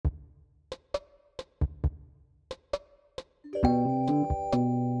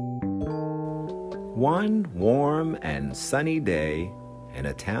One warm and sunny day in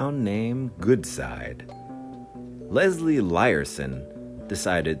a town named GoodSide, Leslie Lyerson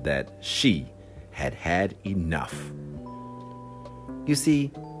decided that she had had enough. You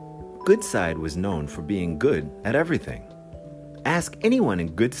see, GoodSide was known for being good at everything. Ask anyone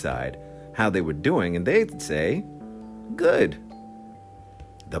in GoodSide how they were doing and they'd say, good.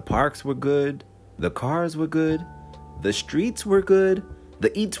 The parks were good, the cars were good, the streets were good,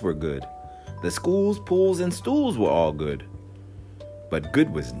 the eats were good. The schools, pools, and stools were all good. But good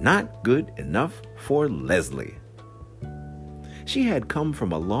was not good enough for Leslie. She had come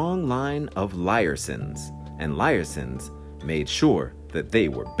from a long line of Lyersons, and Lyersons made sure that they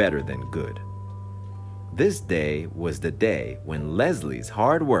were better than good. This day was the day when Leslie's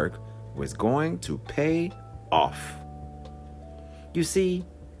hard work was going to pay off. You see,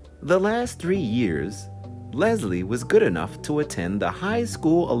 the last 3 years, Leslie was good enough to attend the high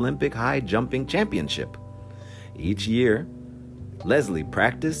school Olympic high jumping championship. Each year, Leslie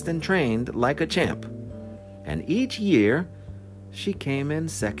practiced and trained like a champ. And each year, she came in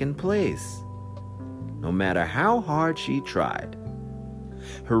second place. No matter how hard she tried.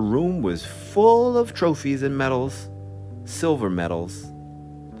 Her room was full of trophies and medals, silver medals.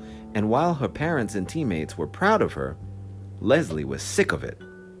 And while her parents and teammates were proud of her, Leslie was sick of it.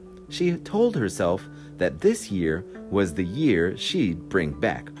 She told herself that this year was the year she'd bring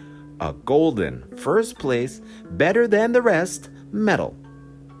back a golden first place, better than the rest medal.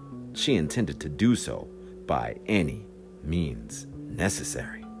 She intended to do so by any means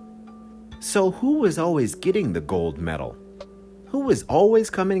necessary. So who was always getting the gold medal? Who was always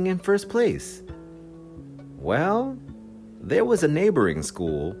coming in first place? Well, there was a neighboring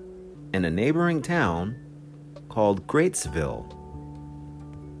school in a neighboring town called Greatsville.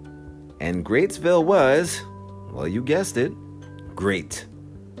 And Greatsville was, well, you guessed it, great.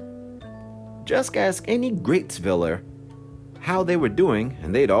 Just ask any Greatsviller how they were doing,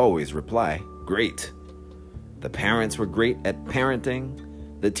 and they'd always reply, great. The parents were great at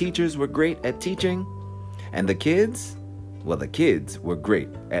parenting, the teachers were great at teaching, and the kids, well, the kids were great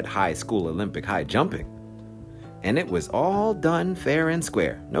at high school Olympic high jumping. And it was all done fair and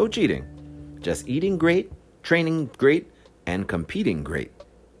square, no cheating, just eating great, training great, and competing great.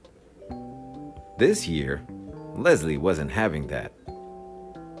 This year, Leslie wasn't having that.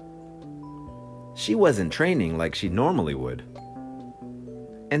 She wasn't training like she normally would.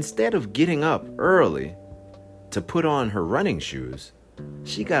 Instead of getting up early to put on her running shoes,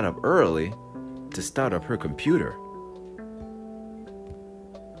 she got up early to start up her computer.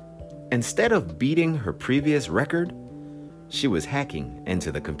 Instead of beating her previous record, she was hacking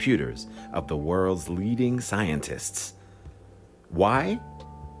into the computers of the world's leading scientists. Why?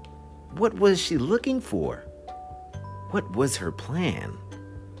 What was she looking for? What was her plan?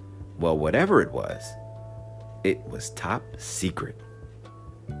 Well, whatever it was top secret.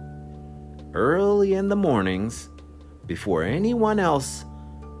 Early in the mornings, before anyone else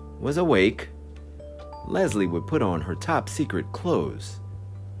was awake, Leslie would put on her top secret clothes,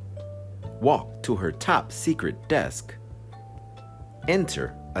 walk to her top secret desk,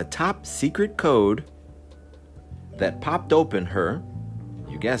 enter a top secret code that popped open her,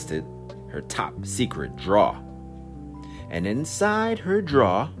 you guessed it, her top secret drawer. And inside her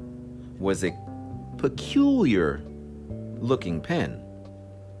drawer was a peculiar looking pen.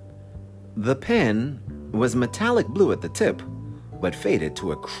 The pen was metallic blue at the tip, but faded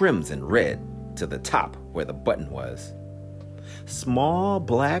to a crimson red to the top where the button was. Small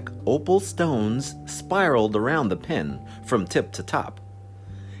black opal stones spiraled around the pen from tip to top.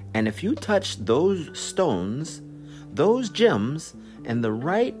 And if you touched those stones, those gems, in the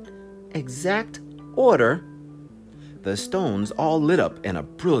right exact order, the stones all lit up in a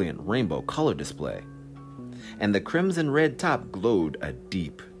brilliant rainbow color display. And the crimson red top glowed a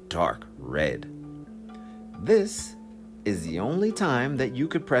deep, dark red. This is the only time that you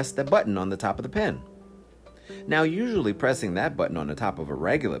could press the button on the top of the pen. Now, usually pressing that button on the top of a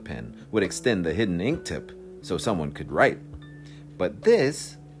regular pen would extend the hidden ink tip so someone could write. But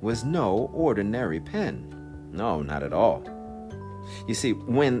this was no ordinary pen. No, not at all. You see,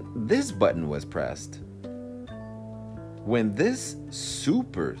 when this button was pressed, when this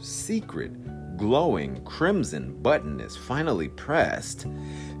super secret glowing crimson button is finally pressed,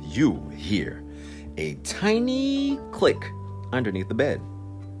 you hear a tiny click underneath the bed.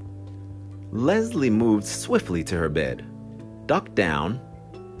 Leslie moved swiftly to her bed, ducked down,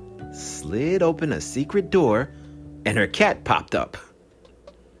 slid open a secret door, and her cat popped up.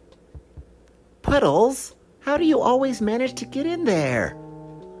 Puddles, how do you always manage to get in there?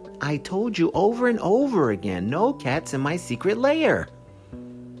 I told you over and over again, no cats in my secret lair.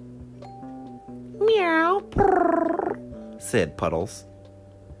 Meow. Meow, purr, said Puddles.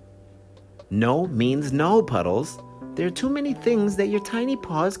 No means no, Puddles. There are too many things that your tiny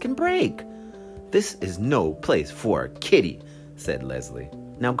paws can break. This is no place for a kitty, said Leslie.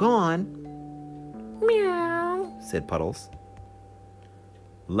 Now go on. Meow, said Puddles.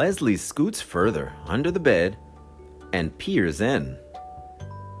 Leslie scoots further under the bed and peers in.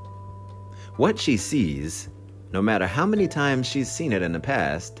 What she sees, no matter how many times she's seen it in the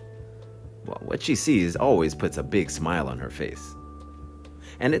past, well, what she sees always puts a big smile on her face.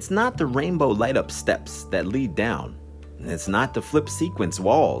 And it's not the rainbow light-up steps that lead down. It's not the flip sequence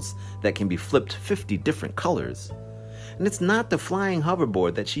walls that can be flipped 50 different colors. And it's not the flying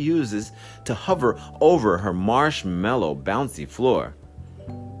hoverboard that she uses to hover over her marshmallow bouncy floor.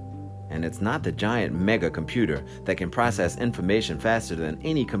 And it's not the giant mega computer that can process information faster than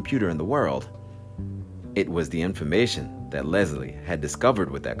any computer in the world. It was the information that Leslie had discovered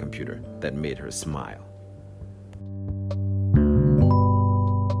with that computer that made her smile.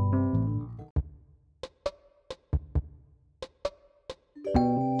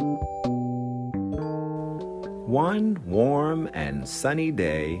 One warm and sunny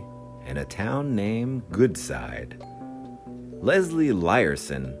day in a town named GoodSide, Leslie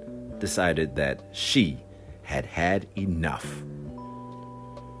Lyerson decided that she had had enough.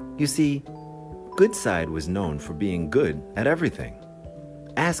 You see, GoodSide was known for being good at everything.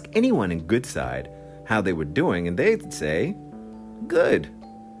 Ask anyone in GoodSide how they were doing and they'd say, good.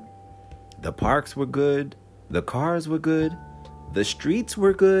 The parks were good, the cars were good, the streets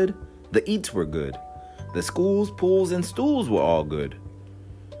were good, the eats were good, the schools, pools, and stools were all good.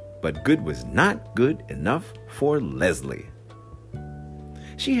 But good was not good enough for Leslie.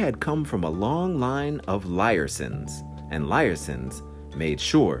 She had come from a long line of Lyersons, and Lyersons made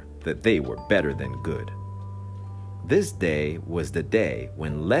sure that they were better than good. This day was the day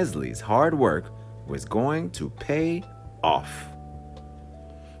when Leslie's hard work was going to pay off.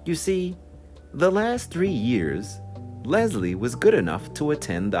 You see, the last 3 years, Leslie was good enough to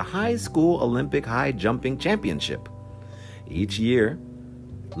attend the high school Olympic high jumping championship. Each year,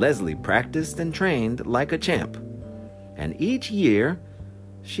 Leslie practiced and trained like a champ, and each year,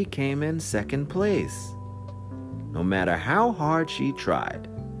 she came in second place, no matter how hard she tried.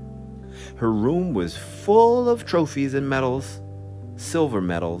 Her room was full of trophies and medals, silver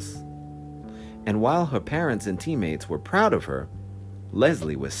medals. And while her parents and teammates were proud of her,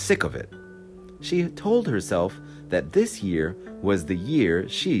 Leslie was sick of it. She told herself that this year was the year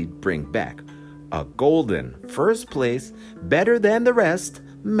she'd bring back a golden first place, better than the rest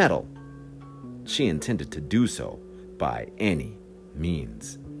medal. She intended to do so by any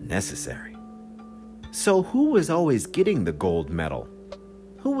means necessary. So who was always getting the gold medal?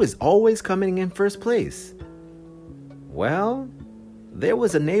 Who was always coming in first place? Well, there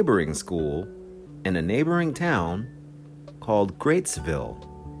was a neighboring school in a neighboring town called Greatsville.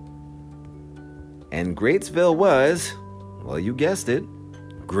 And Greatsville was, well, you guessed it,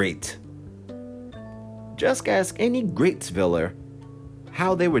 great. Just ask any Greatsviller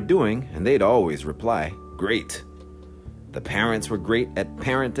how they were doing, and they'd always reply, great. The parents were great at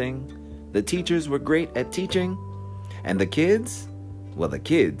parenting, the teachers were great at teaching, and the kids, well, the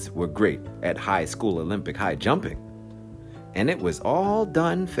kids were great at high school Olympic high jumping. And it was all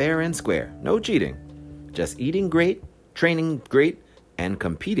done fair and square, no cheating, just eating great, training great, and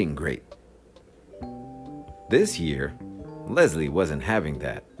competing great. This year, Leslie wasn't having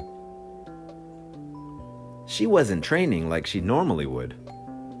that. She wasn't training like she normally would.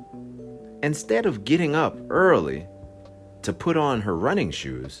 Instead of getting up early to put on her running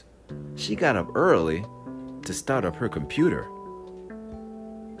shoes, she got up early to start up her computer.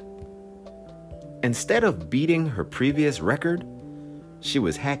 Instead of beating her previous record, she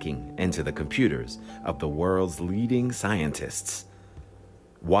was hacking into the computers of the world's leading scientists.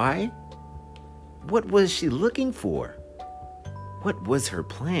 Why? What was she looking for? What was her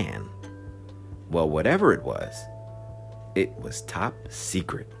plan? Well, whatever it was top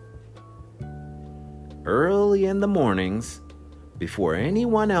secret. Early in the mornings, before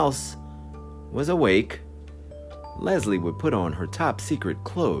anyone else was awake, Leslie would put on her top secret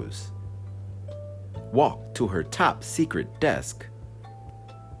clothes, walk to her top secret desk,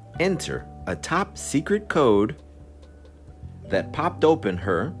 enter a top secret code that popped open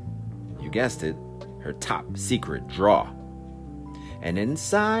her, you guessed it, her top secret drawer. And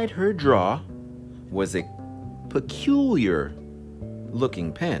inside her drawer was a peculiar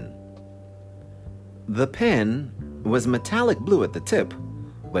looking pen. The pen was metallic blue at the tip,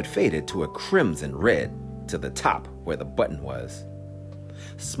 but faded to a crimson red to the top where the button was.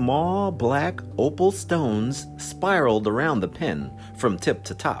 Small black opal stones spiraled around the pen from tip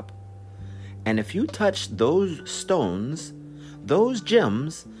to top, And if you touch those stones, those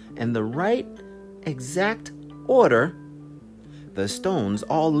gems, in the right exact order, the stones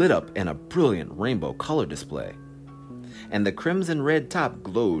all lit up in a brilliant rainbow color display. And the crimson red top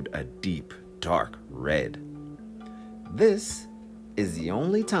glowed a deep, dark red. This is the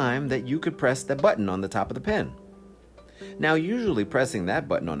only time that you could press the button on the top of the pen. Now, usually pressing that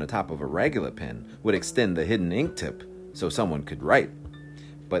button on the top of a regular pen would extend the hidden ink tip so someone could write.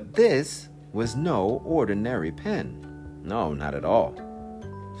 But this was no ordinary pen. No, not at all.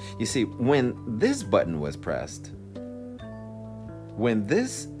 You see, when this button was pressed, when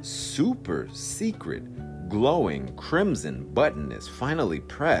this super secret glowing crimson button is finally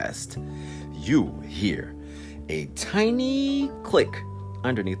pressed, you hear a tiny click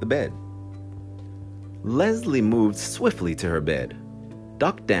underneath the bed. Leslie moved swiftly to her bed,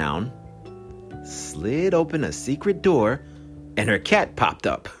 ducked down, slid open a secret door, and her cat popped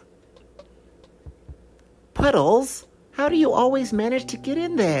up. Puddles, how do you always manage to get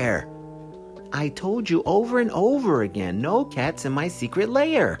in there? I told you over and over again, no cats in my secret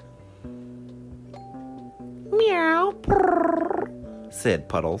lair. Meow, purr, said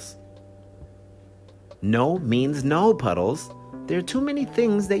Puddles. No means no, Puddles. There are too many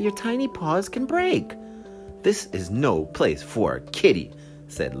things that your tiny paws can break. This is no place for a kitty,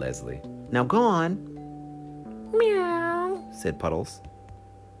 said Leslie. Now go on. Meow, said Puddles.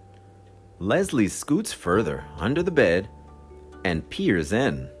 Leslie scoots further under the bed and peers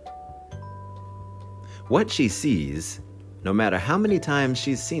in. What she sees, no matter how many times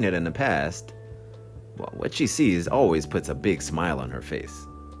she's seen it in the past, well, what she sees always puts a big smile on her face.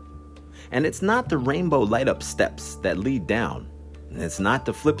 And it's not the rainbow light-up steps that lead down. It's not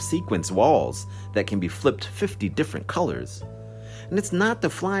the flip sequence walls that can be flipped 50 different colors. And it's not the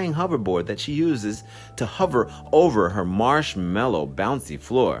flying hoverboard that she uses to hover over her marshmallow bouncy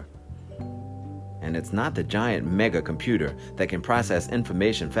floor. And it's not the giant mega computer that can process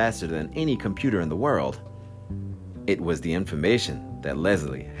information faster than any computer in the world. It was the information that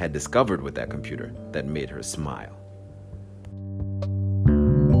Leslie had discovered with that computer that made her smile.